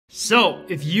So,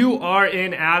 if you are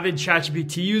an avid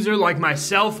ChatGPT user like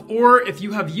myself, or if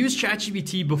you have used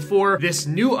ChatGPT before, this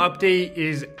new update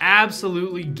is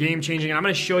absolutely game-changing, and I'm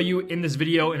going to show you in this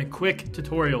video in a quick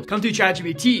tutorial. Come to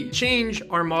ChatGPT, change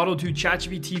our model to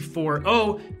ChatGPT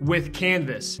 4.0 with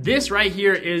Canvas. This right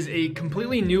here is a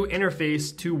completely new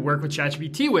interface to work with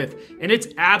ChatGPT with, and it's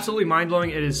absolutely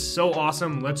mind-blowing. It is so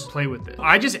awesome. Let's play with it.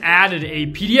 I just added a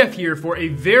PDF here for a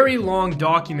very long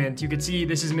document. You can see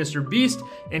this is Mr. Beast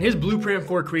and his blueprint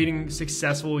for creating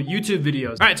successful YouTube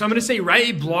videos. All right, so I'm gonna say write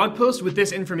a blog post with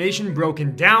this information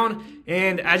broken down.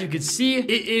 And as you can see, it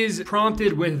is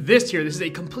prompted with this here. This is a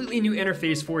completely new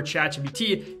interface for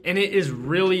ChatGPT, and it is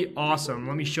really awesome.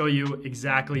 Let me show you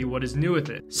exactly what is new with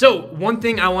it. So one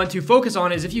thing I want to focus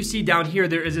on is if you see down here,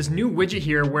 there is this new widget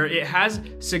here where it has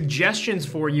suggestions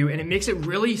for you, and it makes it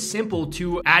really simple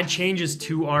to add changes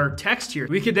to our text here.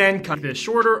 We could then cut this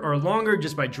shorter or longer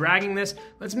just by dragging this.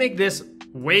 Let's make this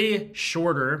way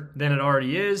shorter than it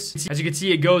already is. As you can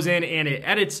see, it goes in and it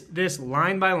edits this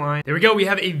line by line. There we go. We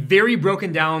have a very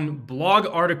broken down blog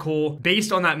article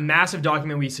based on that massive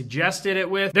document we suggested it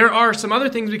with. There are some other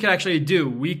things we could actually do.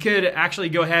 We could actually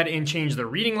go ahead and change the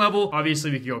reading level.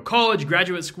 Obviously, we could go college,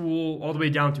 graduate school, all the way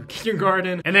down to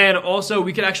kindergarten. And then also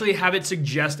we could actually have it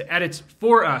suggest edits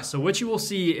for us. So what you will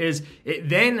see is it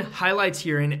then highlights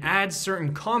here and adds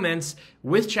certain comments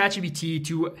with ChatGPT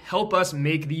to help us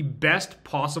make the best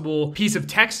possible piece of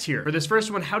text here. For this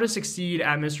first one, how to succeed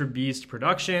at Mr. Beast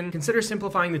production. Consider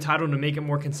simplifying the title to make it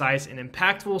more concise and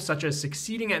impactful, such as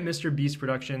succeeding at Mr. Beast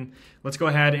production. Let's go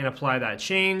ahead and apply that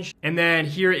change. And then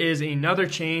here is another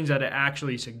change that it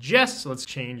actually suggests. Let's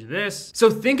change this.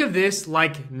 So think of this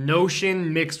like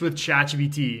Notion mixed with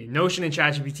ChatGPT. Notion and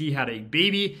ChatGPT had a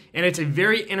baby, and it's a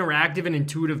very interactive and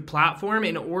intuitive platform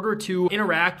in order to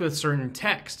interact with certain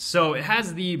text. So it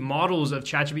has the models of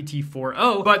ChatGPT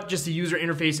 4.0, but just the user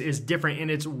interface is different and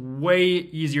it's way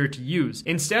easier to use.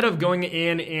 Instead of going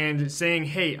in and saying,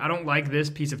 hey, I don't like this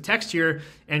piece of text here,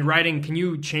 and writing, can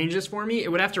you change this for me?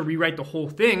 It would have to rewrite the whole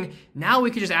thing. Now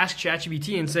we could just ask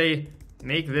ChatGPT and say,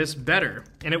 make this better,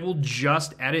 and it will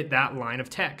just edit that line of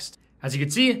text. As you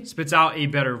can see, it spits out a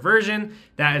better version.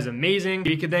 That is amazing.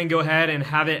 You could then go ahead and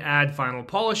have it add final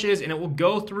polishes, and it will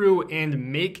go through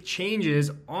and make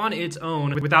changes on its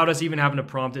own without us even having to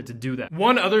prompt it to do that.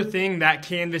 One other thing that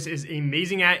Canvas is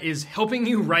amazing at is helping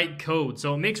you write code.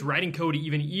 So it makes writing code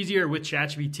even easier with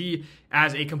ChatGPT.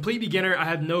 As a complete beginner, I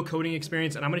have no coding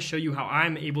experience, and I'm gonna show you how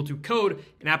I'm able to code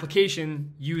an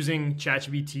application using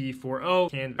ChatGPT 4.0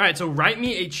 Canvas. All right, so write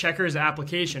me a checkers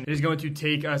application. It is going to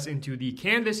take us into the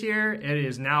Canvas here. It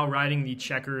is now writing the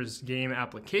checkers game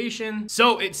application.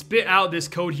 So it spit out this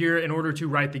code here in order to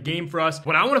write the game for us.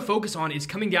 What I wanna focus on is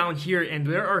coming down here, and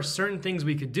there are certain things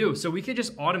we could do. So we could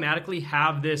just automatically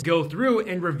have this go through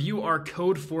and review our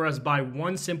code for us by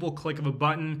one simple click of a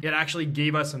button. It actually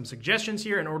gave us some suggestions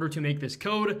here in order to make this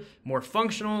code more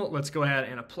functional. Let's go ahead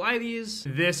and apply these.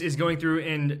 This is going through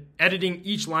and editing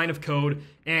each line of code.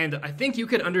 And I think you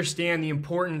could understand the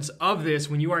importance of this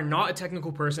when you are not a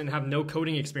technical person and have no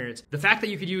coding experience. The fact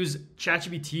that you could use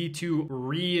ChatGPT to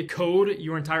re-code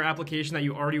your entire application that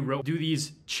you already wrote, do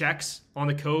these checks on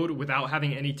the code without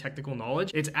having any technical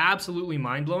knowledge, it's absolutely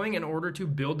mind-blowing in order to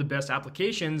build the best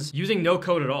applications using no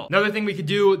code at all. Another thing we could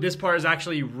do, this part is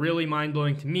actually really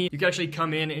mind-blowing to me. You can actually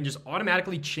come in and just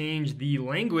automatically change the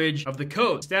language of the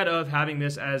code. Instead of having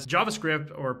this as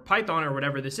JavaScript or Python or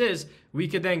whatever this is, we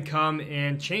could then come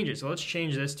and change it. So let's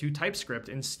change this to TypeScript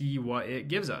and see what it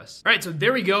gives us. All right, so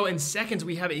there we go. In seconds,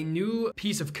 we have a new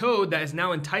piece of code that is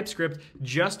now in TypeScript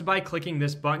just by clicking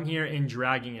this button here and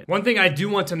dragging it. One thing I do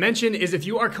want to mention is if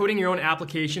you are coding your own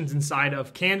applications inside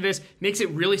of Canvas, it makes it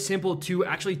really simple to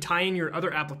actually tie in your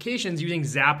other applications using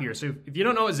Zapier. So if you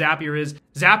don't know what Zapier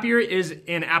is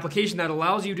an application that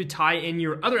allows you to tie in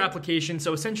your other applications.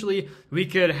 So essentially, we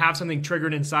could have something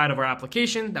triggered inside of our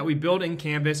application that we build in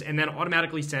Canvas and then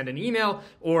automatically send an email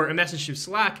or a message to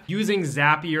Slack using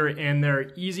Zapier and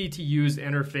their easy to use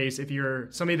interface if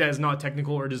you're somebody that is not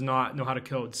technical or does not know how to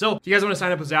code. So if you guys want to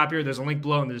sign up with Zapier, there's a link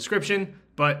below in the description,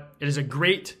 but it is a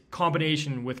great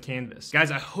combination with Canvas.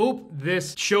 Guys, I hope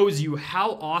this shows you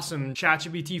how awesome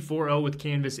ChatGPT 4.0 with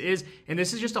Canvas is, and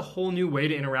this is just a whole new way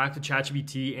to interact with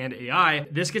ChatGPT and AI.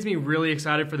 This gets me really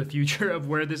excited for the future of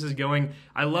where this is going.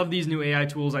 I love these new AI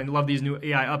tools. I love these new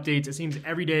AI updates. It seems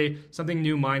every day something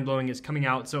new mind-blowing is coming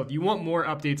out. So if you want more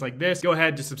updates like this, go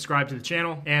ahead to subscribe to the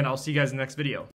channel, and I'll see you guys in the next video.